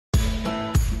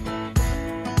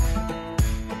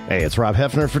Hey, it's Rob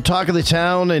Hefner for Talk of the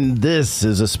Town, and this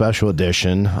is a special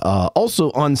edition, also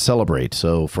on Celebrate.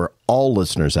 So for all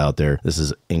listeners out there, this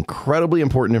is incredibly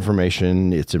important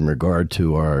information. It's in regard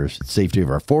to our safety of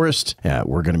our forest.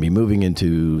 We're going to be moving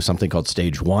into something called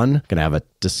Stage 1. Going to have a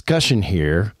discussion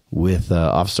here with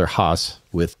Officer Haas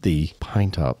with the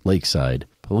Pinetop-Lakeside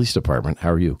Police Department.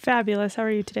 How are you? Fabulous. How are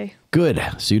you today? Good.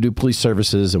 So you do police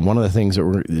services, and one of the things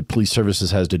that the police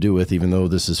services has to do with, even though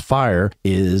this is fire,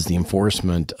 is the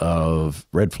enforcement of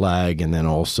red flag and then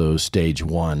also stage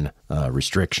 1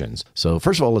 restrictions. So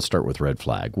first of all, let's start with red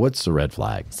flag. What's the red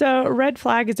flag? So red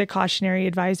flag is a cautionary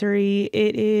advisory.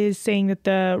 It is saying that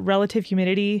the relative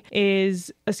humidity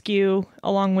is askew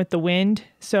along with the wind.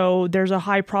 So there's a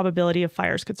high probability of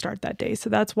fires could start that day. So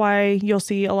that's why you'll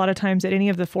see a lot of times at any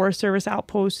of the Forest Service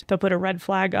outposts, they'll put a red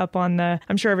flag up on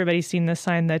I'm sure everybody's seen this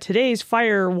sign, that today's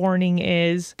fire warning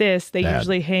is this. They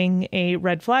usually hang a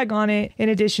red flag on it. In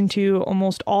addition to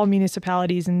almost all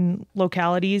municipalities and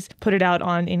localities put it out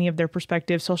on any of their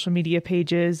respective social media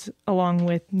pages, along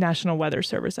with National Weather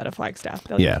Service out of Flagstaff.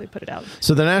 They'll usually put it out.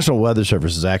 So the National Weather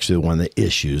Service is actually the one that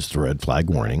issues the red flag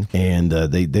warning, and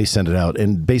they send it out.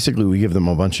 And basically, we give them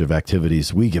a bunch of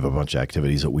activities. We give a bunch of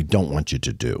activities that we don't want you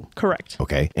to do. Correct.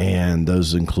 Okay. And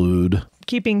those include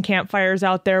keeping campfires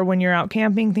out there when you're out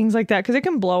camping, things like that, because it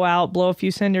can blow a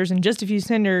few cinders, and just a few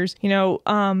cinders. You know,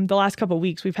 the last couple of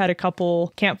weeks, we've had a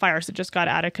couple campfires that just got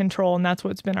out of control, and that's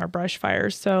what's been our brush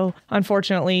fires. So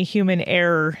unfortunately, human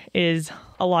error is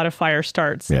a lot of fire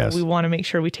starts. So we want to make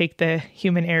sure we take the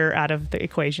human error out of the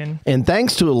equation. And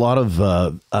thanks to a lot of,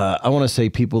 I want to say,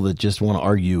 people that just want to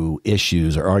argue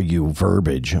issues or argue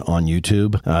verbiage on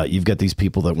YouTube. You've got these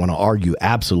people that want to argue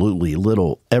absolutely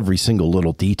every single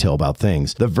little detail about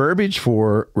things. The verbiage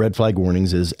for red flag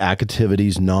warnings is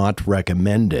activities not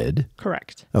recommended.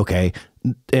 Correct. Okay.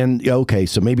 And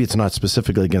so maybe it's not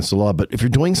specifically against the law, but if you're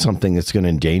doing something that's going to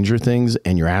endanger things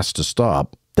and you're asked to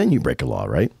stop, then you break a law,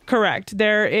 right? Correct.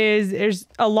 There's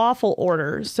a lawful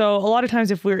order. So a lot of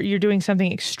times if you're doing something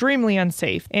extremely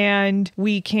unsafe and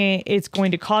it's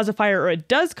going to cause a fire, or it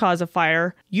does cause a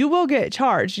fire, you will get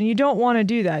charged, and you don't want to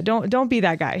do that. Don't be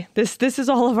that guy. This is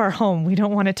all of our home. We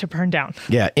don't want it to burn down.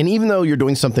 Yeah. And even though you're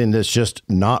doing something that's just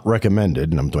not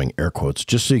recommended, and I'm doing air quotes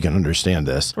just so you can understand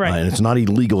this, right. And it's not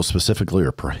illegal specifically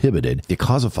or prohibited, if you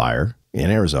cause a fire in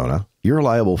Arizona, you're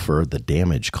liable for the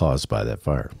damage caused by that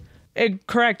fire.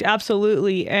 Correct.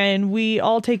 Absolutely. And we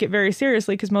all take it very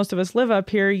seriously because most of us live up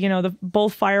here. You know,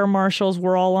 both fire marshals,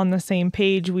 we're all on the same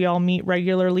page. We all meet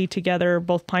regularly together,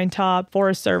 both Pinetop,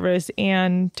 Forest Service,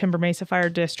 and Timber Mesa Fire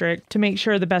District, to make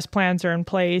sure the best plans are in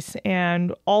place.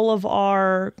 And all of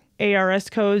our ARS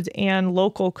codes and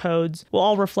local codes will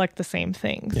all reflect the same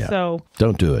thing. Yeah. So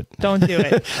don't do it. Don't do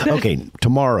it. Okay.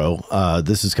 Tomorrow,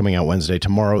 this is coming out Wednesday.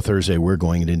 Tomorrow, Thursday, we're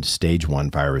going into stage 1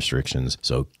 fire restrictions.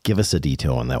 So give us a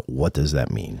detail on that. What does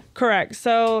that mean? Correct.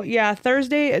 So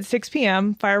Thursday at 6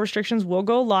 p.m., fire restrictions will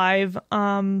go live.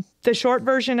 The short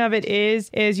version of it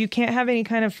is you can't have any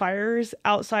kind of fires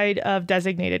outside of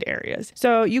designated areas.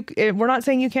 So we're not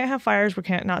saying you can't have fires.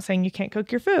 We're not saying you can't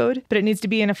cook your food, but it needs to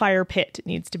be in a fire pit. It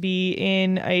needs to be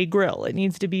in a grill. It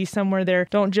needs to be somewhere there.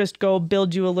 Don't just go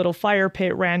build you a little fire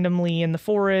pit randomly in the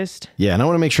forest. Yeah, and I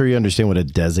want to make sure you understand what a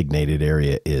designated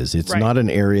area is. It's not an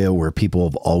area where people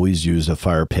have always used a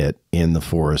fire pit in the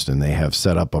forest and they have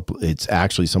set up it's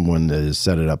actually someone that has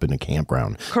set it up in a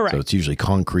campground. Correct. So it's usually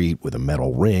concrete with a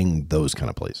metal ring, those kind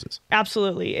of places.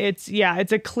 Absolutely. It's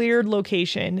a cleared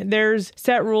location. There's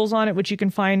set rules on it, which you can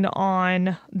find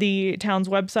on the town's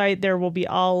website.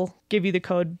 I'll give you the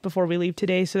code before we leave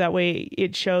today, so that way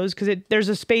it shows, because there's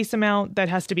a space amount that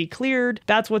has to be cleared.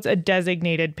 That's what's a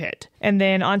designated pit. And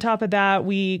then on top of that,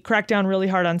 we crack down really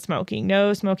hard on smoking.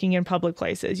 No smoking in public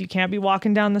places. You can't be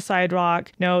walking down the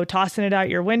sidewalk. No tossing it out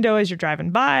your window as you're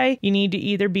driving by. You need to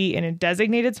either be in a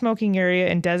designated smoking area,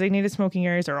 and designated smoking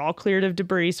areas are all cleared of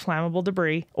debris, flammable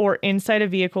debris, or inside a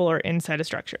vehicle or inside a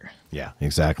structure. Yeah,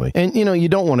 exactly. And you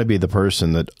don't want to be the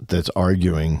person that's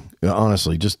arguing.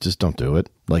 Honestly, just don't do it.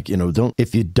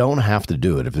 If you don't have to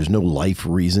do it, if there's no life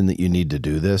reason that you need to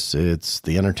do this, it's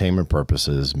the entertainment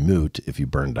purposes moot if you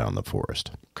burn down the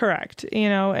forest. Correct.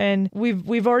 And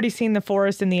we've already seen the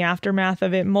forest in the aftermath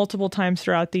of it multiple times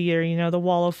throughout the year. The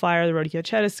Wallow Fire, the Rodeo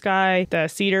Sky, the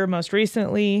Cedar most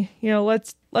recently.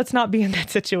 Let's not be in that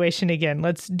situation again.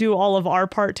 Let's do all of our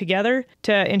part together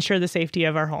to ensure the safety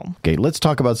of our home. Okay, let's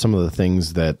talk about some of the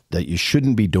things that you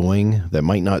shouldn't be doing that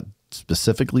might not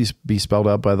specifically be spelled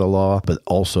out by the law, but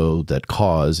also that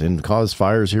cause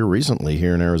fires here recently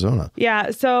here in Arizona.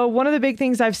 Yeah. So one of the big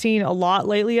things I've seen a lot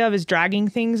lately of is dragging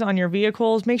things on your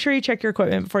vehicles. Make sure you check your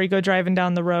equipment before you go driving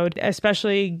down the road,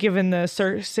 especially given the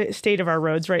state of our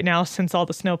roads right now since all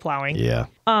the snow plowing. Yeah.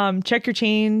 Check your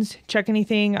chains, check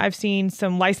anything. I've seen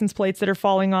some license plates that are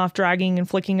falling off, dragging and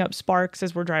flicking up sparks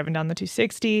as we're driving down the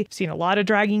 260. I've seen a lot of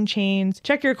dragging chains.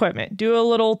 Check your equipment. Do a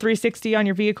little 360 on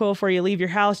your vehicle before you leave your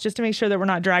house just to make sure that we're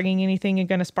not dragging anything and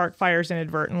going to spark fires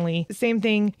inadvertently. Same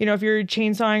thing, if you're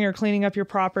chainsawing or cleaning up your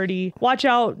property, watch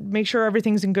out, make sure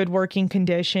everything's in good working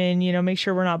condition. Make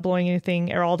sure we're not blowing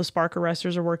anything or all the spark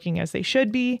arresters are working as they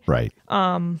should be. Right.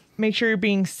 Make sure you're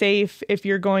being safe if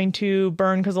you're going to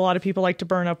burn, because a lot of people like to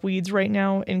burn up weeds right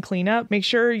now and clean up. Make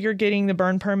sure you're getting the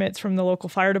burn permits from the local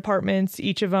fire departments,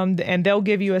 each of them, and they'll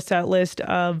give you a set list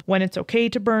of when it's okay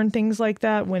to burn things like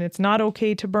that, when it's not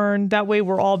okay to burn. That way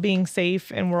we're all being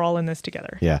safe and we're all in this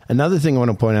together. Yeah. Another thing I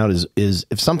want to point out is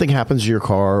if something happens to your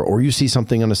car or you see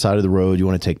something on the side of the road you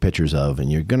want to take pictures of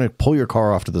and you're going to pull your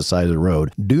car off to the side of the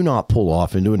road, do not pull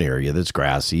off into an area that's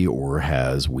grassy or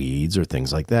has weeds or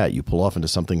things like that. You pull off into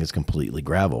something that's completely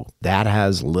gravel. That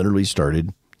has literally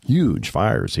started huge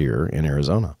fires here in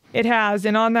Arizona. It has.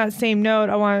 And on that same note,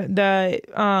 I want the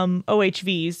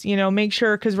OHVs, make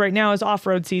sure, because right now is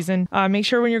off-road season, make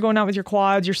sure when you're going out with your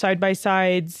quads, your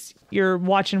side-by-sides, you're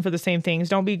watching for the same things.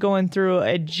 Don't be going through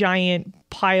a giant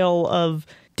pile of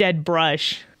dead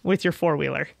brush with your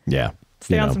four-wheeler. Yeah.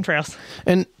 Stay on some trails.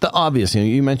 And the obvious,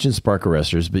 you mentioned spark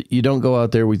arresters, but you don't go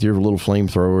out there with your little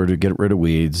flamethrower to get rid of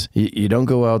weeds. You don't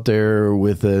go out there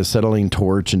with a acetylene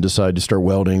torch and decide to start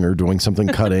welding or doing something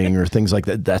cutting or things like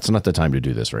that. That's not the time to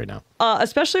do this right now.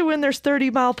 Especially when there's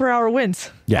 30-mile-per-hour winds.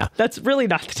 Yeah. That's really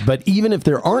not the time. But even if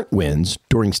there aren't winds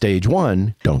during stage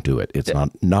 1, don't do it. It's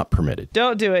not permitted.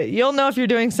 Don't do it. You'll know if you're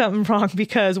doing something wrong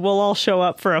because we'll all show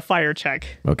up for a fire check.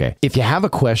 Okay. If you have a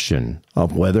question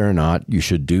of whether or not you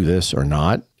should do this or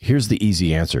not, here's the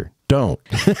easy answer. Don't.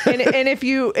 and if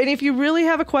you really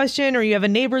have a question or you have a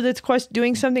neighbor that's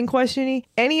doing something questioning,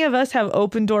 any of us have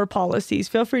open door policies.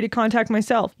 Feel free to contact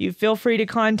myself. You feel free to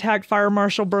contact Fire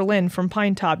Marshal Berlin from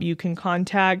Pinetop. You can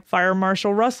contact Fire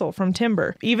Marshal Russell from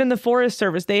Timber. Even the Forest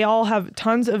Service, they all have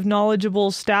tons of knowledgeable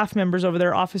staff members over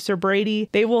there. Officer Brady,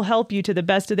 they will help you to the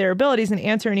best of their abilities and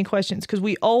answer any questions, because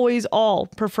we always all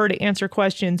prefer to answer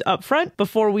questions up front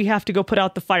before we have to go put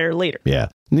out the fire later. Yeah.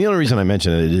 And the only reason I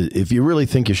mention it is if you really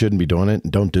think you shouldn't be doing it,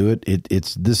 don't do it.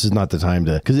 This is not the time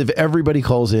to, because if everybody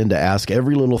calls in to ask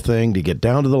every little thing, to get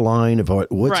down to the line of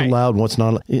what's allowed, what's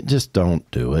not, just don't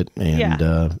do it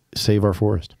and save our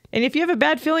forest. And if you have a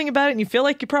bad feeling about it and you feel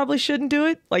like you probably shouldn't do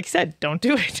it, like I said, don't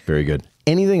do it. Very good.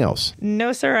 Anything else?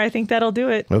 No, sir. I think that'll do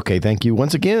it. Okay. Thank you.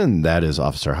 Once again, that is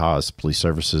Officer Haas, Police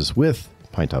Services with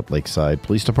Pinetop-Lakeside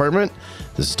Police Department.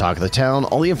 This is Talk of the Town.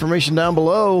 All the information down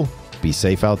below. Be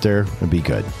safe out there and be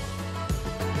good.